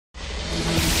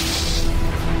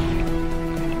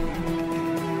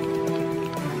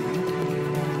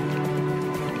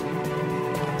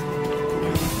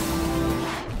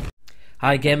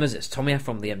Hi gamers, it's Tommy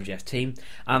from the MGF team,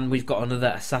 and we've got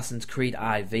another Assassin's Creed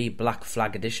IV Black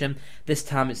Flag edition. This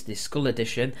time it's the Skull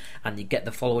edition, and you get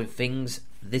the following things.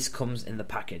 This comes in the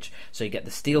package. So you get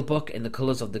the Steelbook in the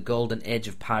colours of the Golden Age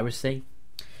of Piracy,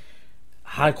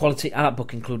 high quality art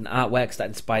book including artworks that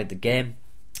inspired the game,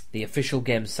 the official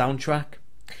game soundtrack,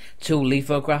 2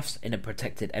 lithographs in a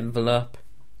protected envelope,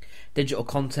 digital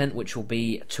content which will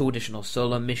be 2 additional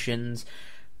solo missions,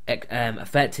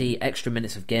 30 extra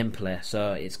minutes of gameplay.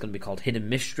 So it's going to be called Hidden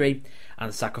Mystery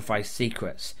and Sacrifice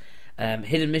Secrets.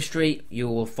 Hidden Mystery, you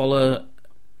will follow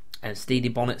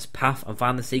Stede Bonnet's path and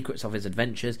find the secrets of his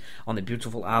adventures on the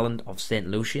beautiful island of St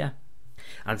Lucia.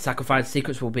 And Sacrifice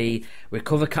Secrets will be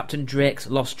recover Captain Drake's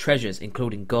lost treasures,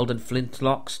 including golden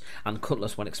flintlocks and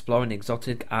cutlass, when exploring the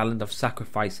exotic island of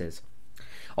Sacrifices.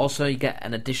 Also, you get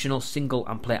an additional single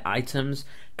and play items,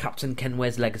 Captain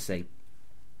Kenway's Legacy.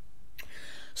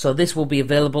 So this will be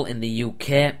available in the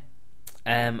UK,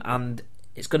 and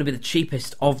it's going to be the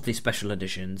cheapest of the special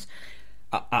editions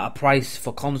at a price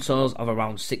for consoles of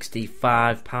around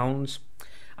 £65,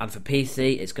 and for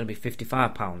PC it's going to be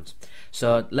 £55.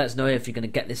 So let us know if you're going to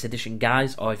get this edition,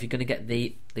 guys, or if you're going to get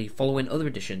the following other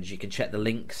editions. You can check the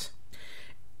links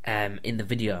in the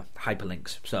video,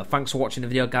 hyperlinks. So thanks for watching the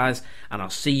video, guys, and I'll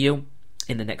see you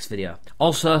in the next video.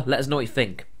 Also, let us know what you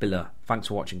think below. Thanks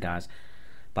for watching, guys.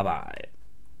 Bye bye.